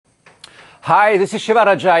Hi, this is Shiva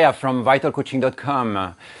Rajaya from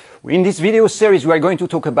vitalcoaching.com. In this video series, we are going to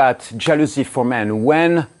talk about jealousy for men,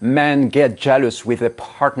 when men get jealous with a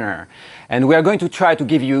partner. And we are going to try to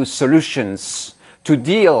give you solutions to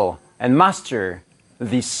deal and master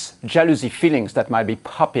these jealousy feelings that might be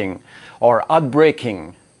popping or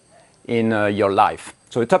outbreaking in your life.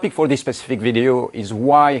 So the topic for this specific video is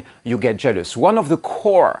why you get jealous. One of the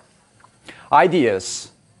core ideas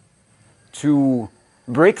to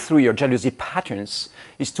break through your jealousy patterns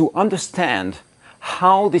is to understand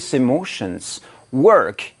how these emotions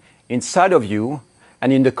work inside of you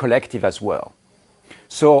and in the collective as well.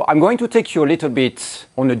 So I'm going to take you a little bit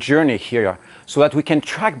on a journey here so that we can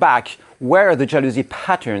track back where the jealousy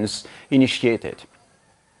patterns initiated.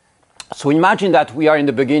 So imagine that we are in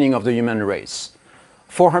the beginning of the human race,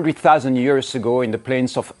 400,000 years ago in the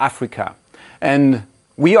plains of Africa, and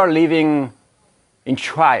we are living in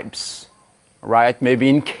tribes, right? Maybe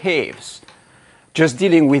in caves, just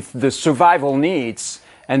dealing with the survival needs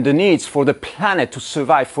and the needs for the planet to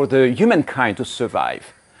survive, for the humankind to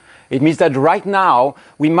survive. It means that right now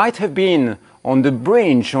we might have been on the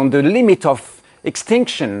brink, on the limit of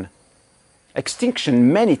extinction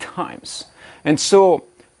many times. And so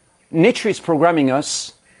nature is programming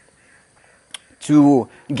us to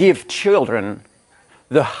give children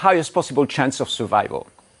the highest possible chance of survival.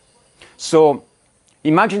 So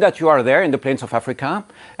imagine that you are there in the plains of Africa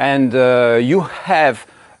and you have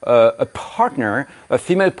a partner, a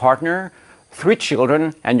female partner, 3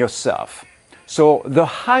 children and yourself. So the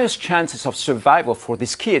highest chances of survival for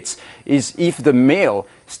these kids is if the male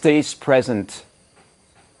stays present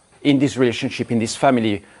in this relationship, in this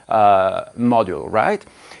family module, right?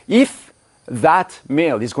 If that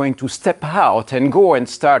male is going to step out and go and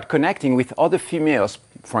start connecting with other females,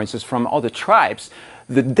 for instance, from other tribes,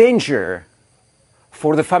 the danger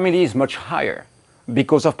for the family is much higher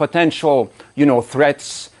because of potential,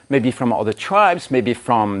 threats, maybe from other tribes, maybe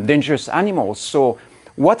from dangerous animals. So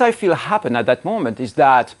what I feel happened at that moment is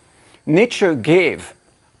that nature gave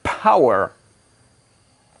power,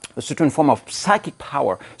 a certain form of psychic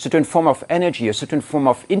power, a certain form of energy, a certain form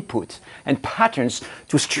of input and patterns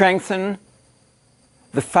to strengthen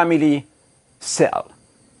the family cell.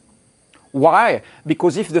 Why?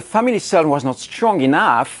 Because if the family cell was not strong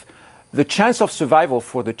enough, the chance of survival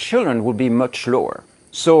for the children would be much lower.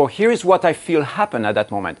 So here is what I feel happened at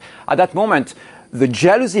that moment. At that moment, the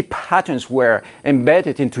jealousy patterns were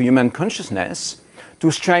embedded into human consciousness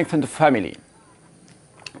to strengthen the family,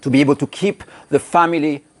 to be able to keep the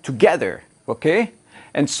family together, okay?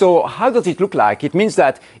 And so how does it look like? It means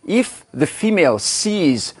that if the female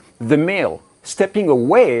sees the male stepping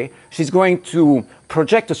away, she's going to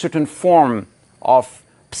project a certain form of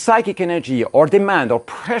psychic energy or demand or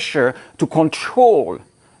pressure to control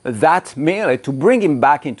that male, to bring him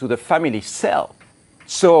back into the family cell.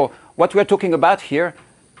 So what we're talking about here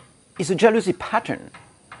is a jealousy pattern.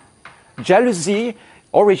 Jealousy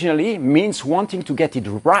originally means wanting to get it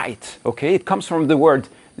right, okay? It comes from the word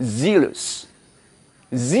zealous.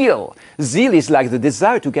 Zeal is like the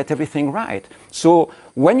desire to get everything right. So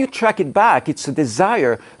when you track it back, it's a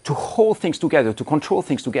desire to hold things together, to control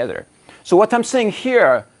things together. So what I'm saying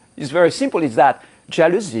here is very simple, is that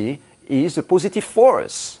jealousy is a positive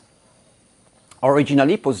force,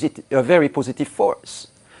 originally a very positive force.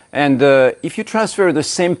 And if you transfer the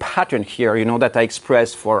same pattern here, that I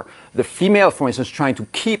expressed for the female, for instance, trying to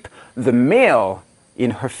keep the male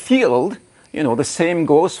in her field, the same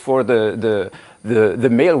goes for the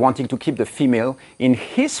male wanting to keep the female in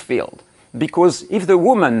his field. Because if the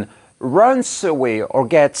woman runs away or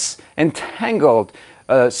gets entangled,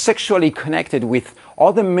 sexually connected with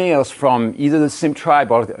other males from either the same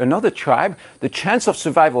tribe or another tribe, the chance of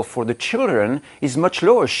survival for the children is much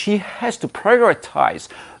lower. She has to prioritize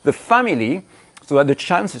the family so that the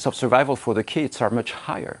chances of survival for the kids are much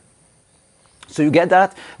higher. So you get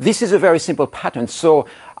that? This is a very simple pattern. So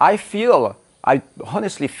I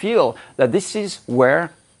honestly feel that this is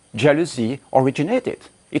where jealousy originated.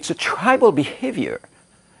 It's a tribal behavior.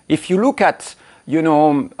 If you look at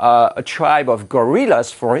a tribe of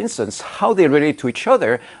gorillas, for instance, how they relate to each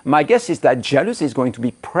other, my guess is that jealousy is going to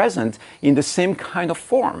be present in the same kind of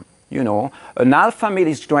form. An alpha male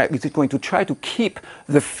is going to try to keep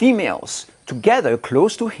the females together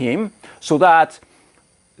close to him so that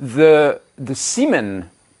the semen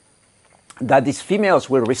that these females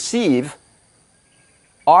will receive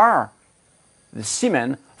are the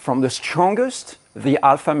semen from the strongest, the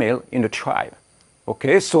alpha male in the tribe.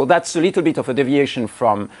 Okay, so that's a little bit of a deviation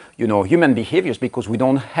from, human behaviors because we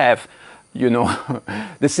don't have,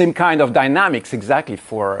 the same kind of dynamics exactly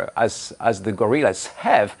as the gorillas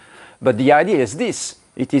have. But the idea is this.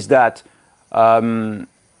 It is that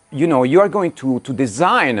you are going to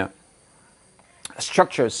design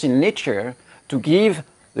structures in nature to give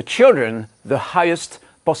the children the highest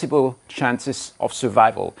possible chances of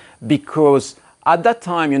survival. Because at that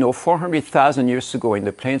time, 400,000 years ago in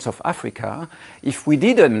the plains of Africa, if we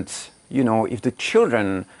didn't, if the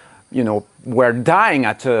children, were dying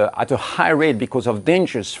at a high rate because of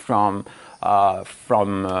dangers from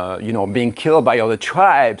being killed by other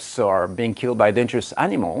tribes or being killed by dangerous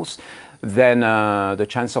animals, then the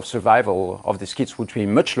chance of survival of these kids would be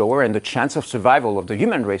much lower, and the chance of survival of the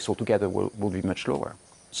human race altogether will be much lower.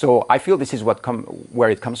 So I feel this is where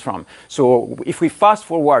it comes from. So if we fast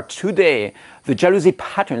forward today, the jealousy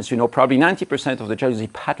patterns, probably 90% of the jealousy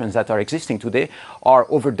patterns that are existing today are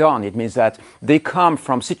overdone. It means that they come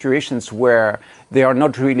from situations where they are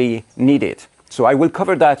not really needed. So I will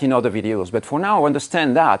cover that in other videos. But for now,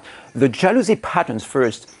 understand that the jealousy patterns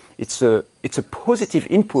first, it's a positive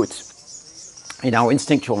input in our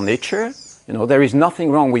instinctual nature. There is nothing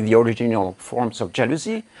wrong with the original forms of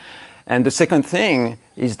jealousy. And the second thing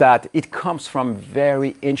is that it comes from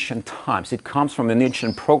very ancient times. It comes from an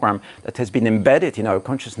ancient program that has been embedded in our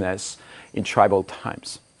consciousness in tribal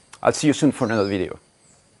times. I'll see you soon for another video.